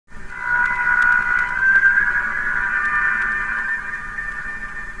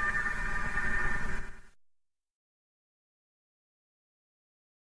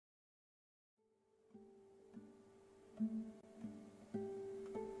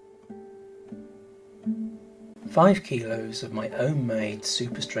5 kilos of my own made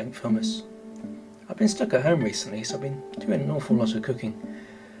super strength hummus. I've been stuck at home recently, so I've been doing an awful lot of cooking,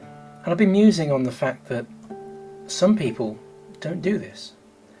 and I've been musing on the fact that some people don't do this,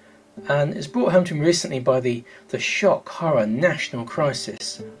 and it's brought home to me recently by the shock, horror, national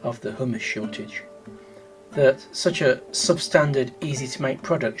crisis of the hummus shortage, that such a substandard, easy to make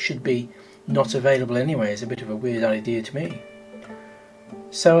product should be not available anyway is a bit of a weird idea to me.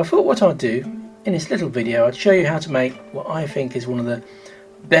 So I thought what I'd do in this little video, I'd show you how to make what I think is one of the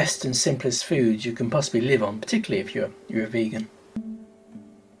best and simplest foods you can possibly live on, particularly if you're a vegan.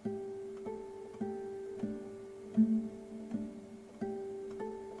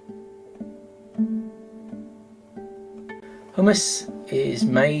 Hummus is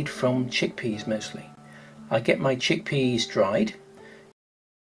made from chickpeas mostly. I get my chickpeas dried.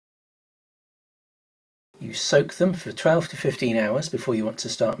 You soak them for 12 to 15 hours before you want to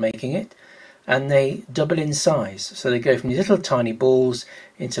start making it, and they double in size, so they go from these little tiny balls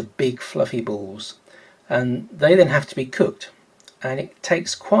into big fluffy balls, and they then have to be cooked, and it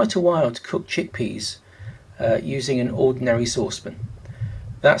takes quite a while to cook chickpeas using an ordinary saucepan.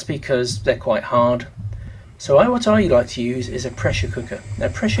 That's because they're quite hard. So what I like to use is a pressure cooker. Now,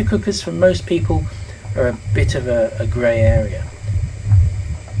 pressure cookers for most people are a bit of a grey area.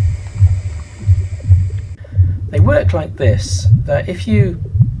 They work like this, that if you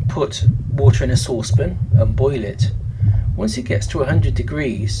put water in a saucepan and boil it, once it gets to 100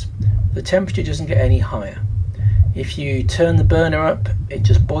 degrees, the temperature doesn't get any higher. If you turn the burner up, it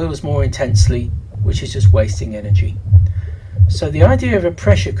just boils more intensely, which is just wasting energy. So the idea of a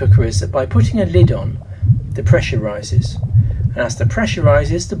pressure cooker is that by putting a lid on, the pressure rises, and as the pressure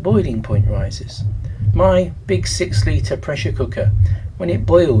rises, the boiling point rises. My big 6-litre pressure cooker, when it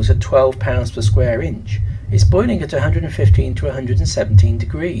boils at 12 pounds per square inch, it's boiling at 115 to 117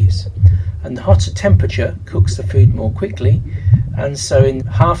 degrees, and the hotter temperature cooks the food more quickly, and so in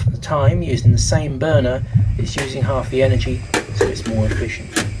half the time, using the same burner, it's using half the energy, so it's more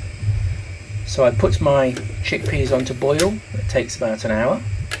efficient. So I put my chickpeas on to boil. It takes about an hour.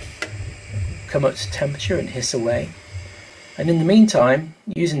 Come up to temperature and hiss away, and in the meantime,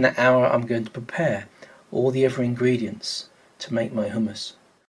 using that hour, I'm going to prepare all the other ingredients to make my hummus.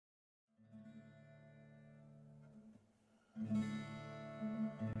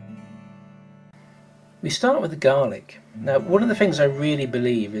 We start with the garlic. Now, one of the things I really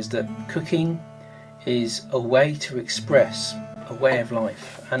believe is that cooking is a way to express a way of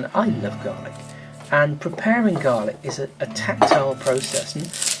life, and I love garlic. And preparing garlic is a tactile process,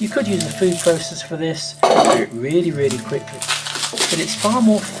 and you could use a food processor for this, do it really, really quickly. But it's far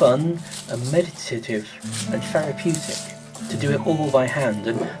more fun and meditative and therapeutic to do it all by hand,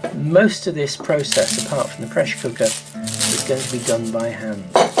 and most of this process, apart from the pressure cooker, is going to be done by hand.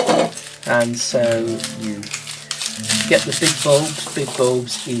 And so you get the big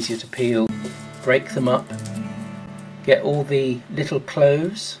bulbs, easier to peel, break them up, get all the little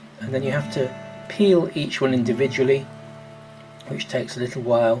cloves, and then you have to peel each one individually, which takes a little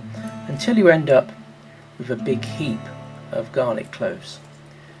while, until you end up with a big heap of garlic cloves.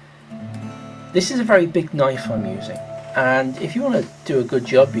 This is a very big knife I'm using, and if you want to do a good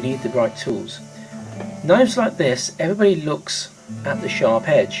job, you need the right tools. Knives like this, everybody looks at the sharp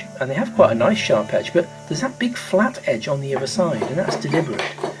edge, and they have quite a nice sharp edge, but there's that big flat edge on the other side, and that's deliberate,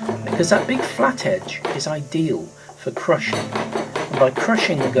 because that big flat edge is ideal for crushing. And by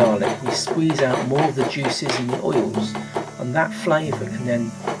crushing the garlic, we squeeze out more of the juices and the oils, and that flavour can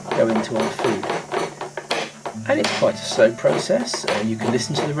then go into our food. And it's quite a slow process, and you can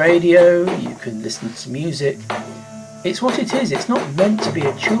listen to the radio, you can listen to music. It's what it is. It's not meant to be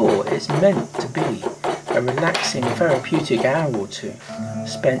a chore, it's meant to be a relaxing, therapeutic hour or two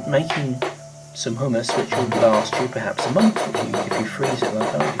spent making some hummus, which will last you perhaps a month if you freeze it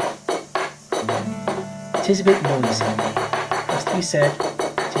like I do. It is a bit noisy. Has to be said,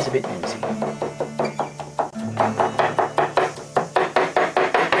 it is a bit noisy.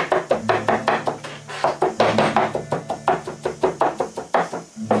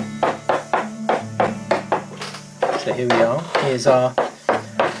 So here we are. Here's our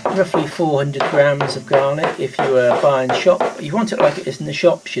roughly 400 grams of garlic. If you were buying shop, you want it like it is in the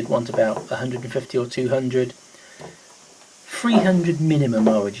shops, you'd want about 150 or 200. 300 minimum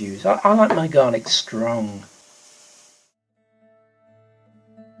I would use. I like my garlic strong.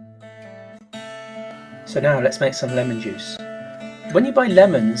 So now let's make some lemon juice. When you buy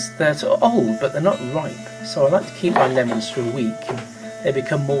lemons, they're sort of old, but they're not ripe. So I like to keep my lemons for a week. They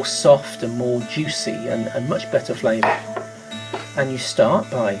become more soft and more juicy and much better flavour. And you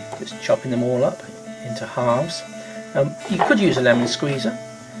start by just chopping them all up into halves. You could use a lemon squeezer,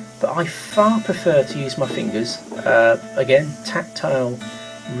 but I far prefer to use my fingers. Again, tactile,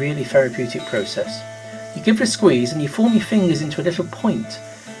 really therapeutic process. You give it a squeeze and you form your fingers into a little point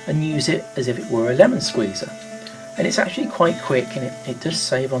and use it as if it were a lemon squeezer. And it's actually quite quick, and it does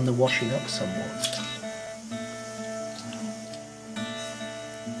save on the washing up somewhat.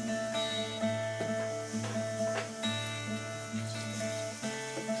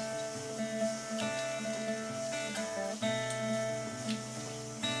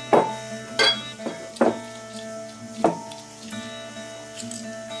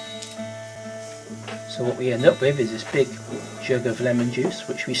 So what we end up with is this big jug of lemon juice,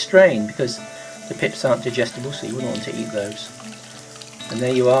 which we strain because the pips aren't digestible, so you wouldn't want to eat those. And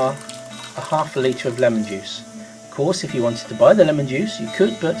there you are, a half a litre of lemon juice. Of course, if you wanted to buy the lemon juice, you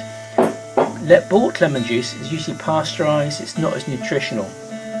could, but bought lemon juice is usually pasteurised. It's not as nutritional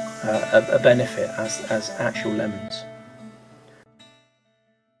a benefit as actual lemons.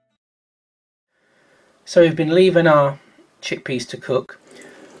 So we've been leaving our chickpeas to cook.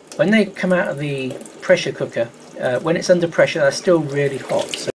 When they come out of the pressure cooker, when it's under pressure, they're still really hot.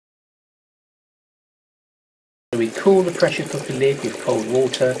 So we cool the pressure cooker lid with cold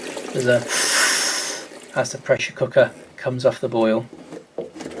water. There's a as the pressure cooker comes off the boil.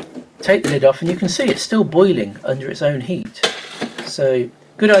 Take the lid off and you can see it's still boiling under its own heat. So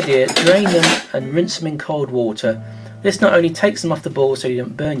good idea, drain them and rinse them in cold water. This not only takes them off the boil so you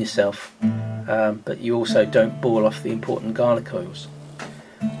don't burn yourself, but you also don't boil off the important garlic oils.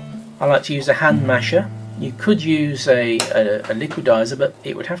 I like to use a hand masher. You could use a liquidizer, but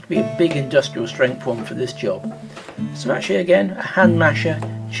it would have to be a big industrial strength one for this job. So actually again, a hand masher,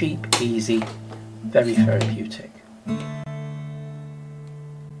 cheap, easy, very therapeutic.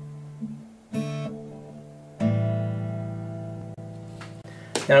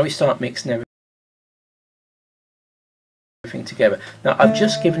 Now we start mixing everything together. Now I've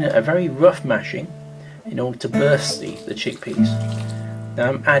just given it a very rough mashing in order to burst the chickpeas. Now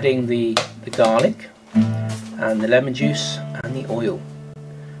I'm adding the garlic and the lemon juice and the oil,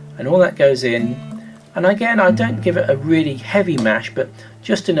 and all that goes in, and again I don't give it a really heavy mash, but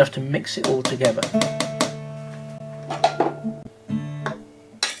just enough to mix it all together.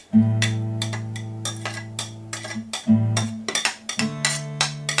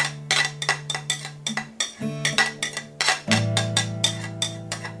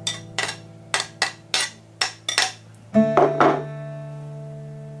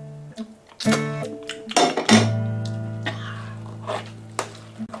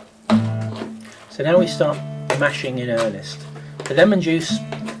 So now we start mashing in earnest. The lemon juice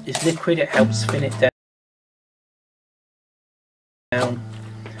is liquid, it helps thin it down.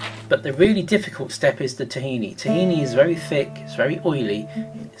 But the really difficult step is the tahini. Tahini is very thick, it's very oily,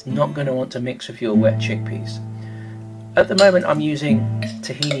 it's not going to want to mix with your wet chickpeas. At the moment I'm using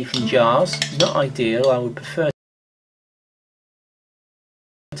tahini from jars, not ideal. I would prefer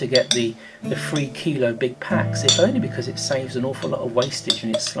to get the 3 kilo big packs, if only because it saves an awful lot of wastage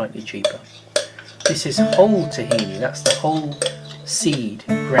and it's slightly cheaper. This is whole tahini, that's the whole seed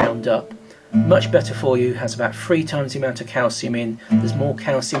ground up. Much better for you, has about 3 times the amount of calcium in. There's more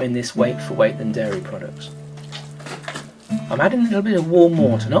calcium in this weight for weight than dairy products. I'm adding a little bit of warm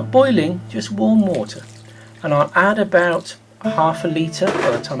water, not boiling, just warm water. And I'll add about half a litre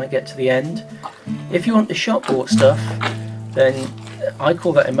by the time I get to the end. If you want the shop bought stuff, then I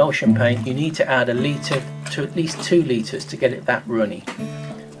call that emulsion paint. You need to add a litre to at least 2 litres to get it that runny.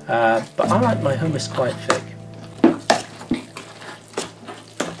 But I like my hummus quite thick.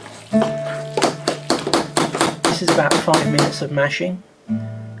 This is about 5 minutes of mashing.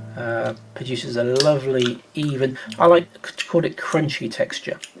 Produces a lovely, even, I like to call it crunchy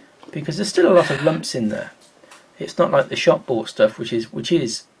texture, because there's still a lot of lumps in there. It's not like the shop bought stuff, which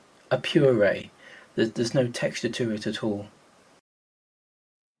is a puree. There's no texture to it at all.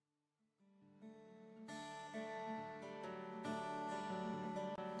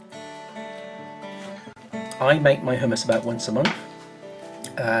 I make my hummus about once a month.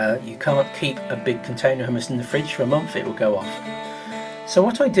 You can't keep a big container of hummus in the fridge for a month, it will go off. So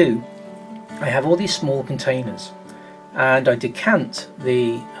what I do, I have all these small containers and I decant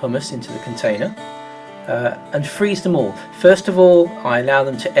the hummus into the container and freeze them all. First of all, I allow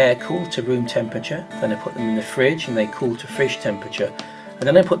them to air cool to room temperature, then I put them in the fridge and they cool to fridge temperature, and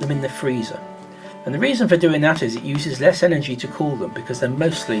then I put them in the freezer. And the reason for doing that is it uses less energy to cool them because they're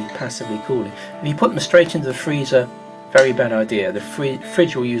mostly passively cooling. If you put them straight into the freezer, very bad idea. The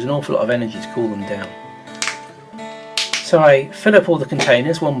fridge will use an awful lot of energy to cool them down. So I fill up all the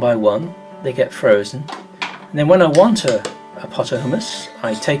containers one by one, they get frozen, and then when I want a pot of hummus,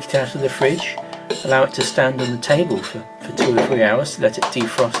 I take it out of the fridge, allow it to stand on the table for for 2 or 3 hours to let it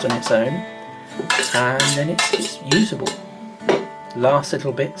defrost on its own, and then it's usable. Last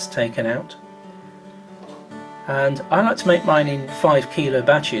little bits taken out. And I like to make mine in 5 kilo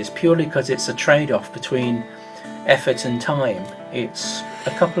batches purely because it's a trade-off between effort and time. It's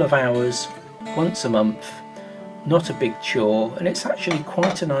a couple of hours once a month, not a big chore, and it's actually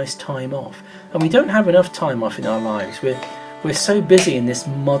quite a nice time off. And we don't have enough time off in our lives. We're so busy in this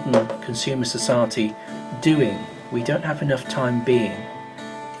modern consumer society doing, we don't have enough time being.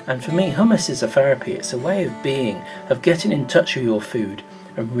 And for me, hummus is a therapy. It's a way of being, of getting in touch with your food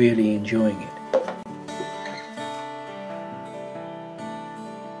and really enjoying it.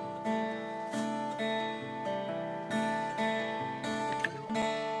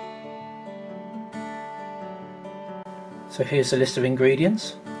 So here's a list of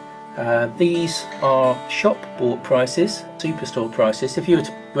ingredients. These are shop bought prices, superstore prices. If you were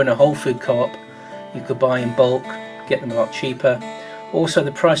to run a whole food co-op, you could buy in bulk, get them a lot cheaper. Also,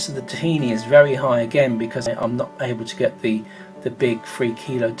 the price of the tahini is very high again because I'm not able to get the big 3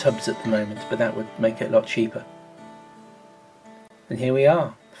 kilo tubs at the moment, but that would make it a lot cheaper. And here we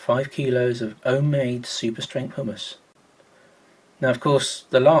are, 5 kilos of homemade super strength hummus. Now, of course,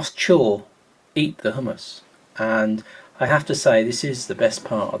 the last chore, eat the hummus. And I have to say, this is the best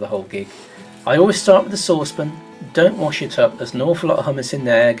part of the whole gig. I always start with the saucepan, don't wash it up, there's an awful lot of hummus in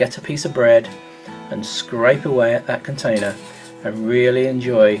there, get a piece of bread and scrape away at that container and really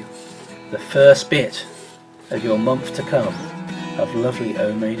enjoy the first bit of your month to come of lovely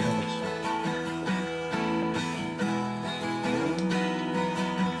homemade hummus.